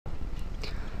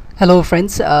Hello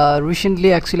friends,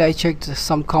 recently actually I checked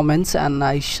some comments and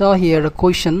I saw here a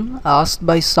question asked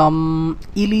by some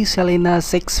Ili Selena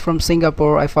 6 from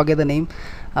Singapore. I forget the name.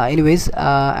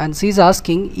 And she's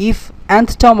asking, if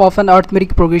nth term of an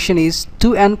arithmetic progression is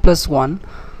 2n plus 1,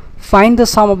 find the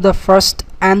sum of the first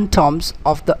n terms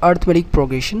of the arithmetic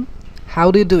progression. How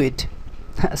do you do it?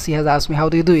 She has asked me how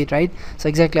do you do it, right? So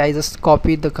exactly, I just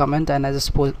copied the comment and I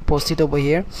just post it over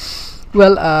here.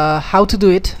 Well, how to do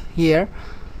it here,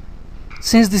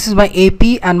 since this is my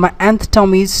AP and my nth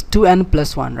term is 2n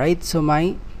plus 1, right? So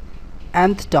my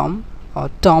nth term or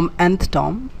nth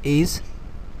term is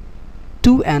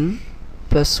 2n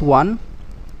plus 1,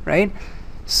 right?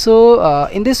 So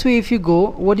in this way, if you go,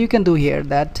 what you can do here,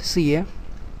 that see here,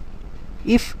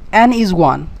 if n is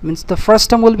 1, means the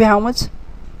first term will be how much?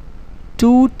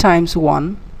 2 times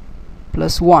 1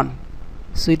 plus 1.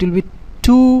 So it will be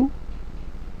 2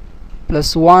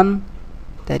 plus 1,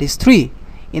 that is 3.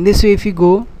 In this way, if you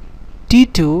go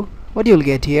t2, what you will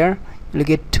get here? You will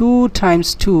get 2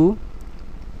 times 2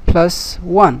 plus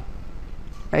 1,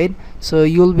 right? So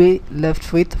you will be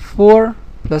left with 4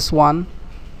 plus 1,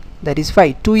 that is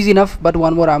 5. 2 is enough, but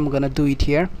one more I'm gonna do it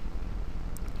here.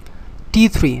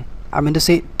 t3, I mean to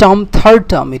say third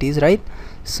term it is, right?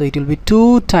 So it will be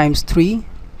 2 times 3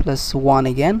 plus 1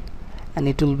 again, and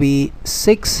it will be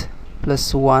 6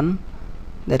 plus 1,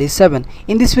 that is 7.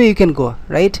 In this way you can go,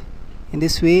 right? In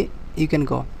this way you can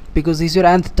go, because this is your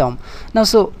nth term. Now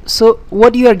so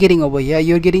what you are getting over here,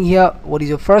 you're getting here what is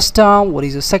your first term, what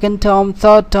is your second term,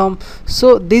 third term.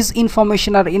 So this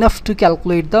information are enough to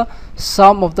calculate the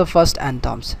sum of the first n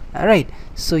terms. Alright,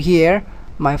 so here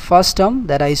my first term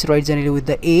that I used to write generally with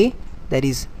the a, that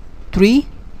is 3,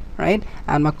 right?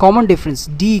 And my common difference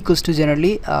d equals to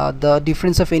generally the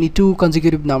difference of any two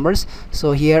consecutive numbers.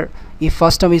 So here, if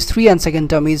first term is 3 and second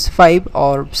term is 5,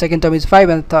 or second term is 5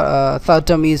 and third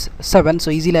term is 7, so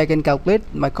easily I can calculate.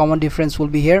 My common difference will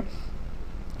be here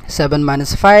 7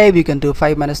 minus 5, you can do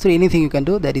 5 minus 3, anything you can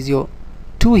do, that is your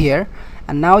 2 here.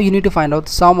 And now you need to find out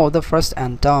sum of the first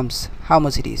n terms, how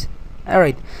much it is.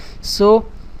 Alright, so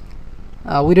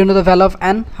we don't know the value of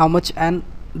n, how much n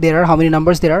there are, how many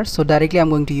numbers there are, so directly I'm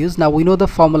going to use, now we know the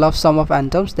formula of sum of n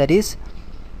terms, that is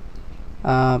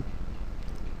n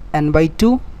by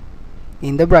 2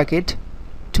 in the bracket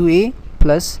 2a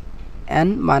plus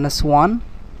n minus 1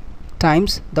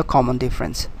 times the common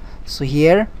difference. So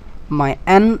here my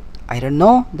n I don't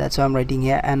know, that's why I'm writing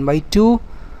here n by 2,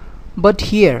 but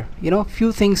here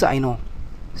few things I know,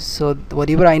 so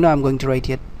whatever I know I'm going to write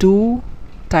here. 2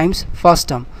 times first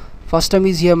term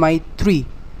is here my 3,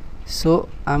 so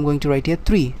I'm going to write here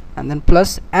 3, and then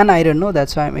plus n I don't know,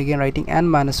 that's why I'm again writing n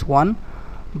minus 1,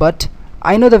 but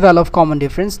I know the value of common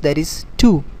difference, that is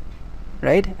 2,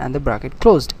 right? And the bracket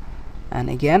closed, and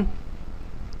again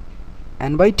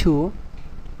n by 2,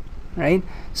 right?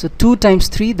 So 2 times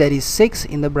 3, that is 6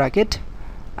 in the bracket,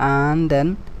 and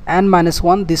then n minus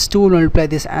 1, this 2 will multiply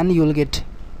this n, you will get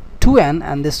 2n,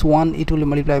 and this 1 it will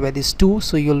multiply by this 2,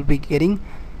 so you will be getting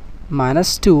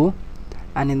minus 2.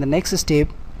 And in the next step,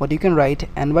 what you can write,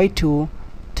 n by 2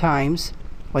 times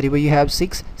whatever you have,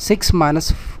 6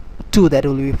 minus 2, that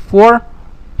will be 4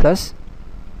 plus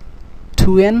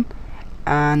 2n,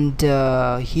 and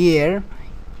here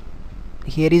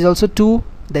is also 2,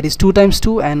 that is 2 times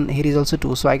 2, and here is also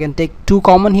 2, so I can take 2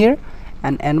 common here,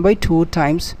 and n by 2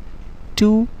 times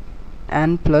 2n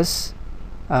plus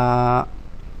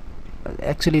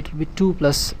actually it will be 2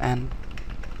 plus n,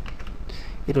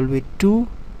 it will be 2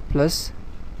 plus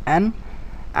n,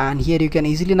 and here you can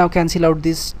easily now cancel out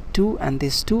this 2 and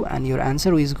this 2, and your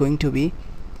answer is going to be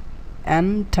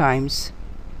n times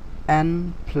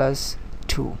n plus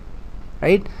 2,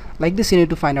 right? Like this you need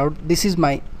to find out, this is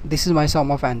my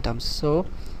sum of n terms. So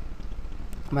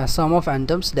my sum of n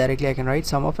terms, directly I can write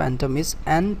sum of n term is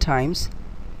n times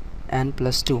n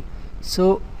plus 2.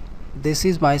 So this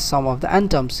is my sum of the n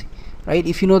terms, right?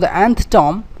 If you know the nth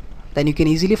term, then you can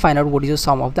easily find out what is the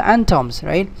sum of the n terms,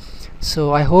 right?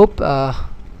 So I hope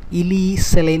Ili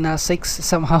Selena 6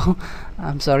 somehow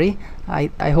I'm sorry,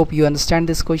 I hope you understand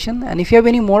this question, and if you have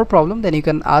any more problem, then you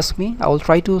can ask me. I will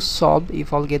try to solve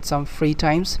if I'll get some free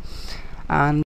times. And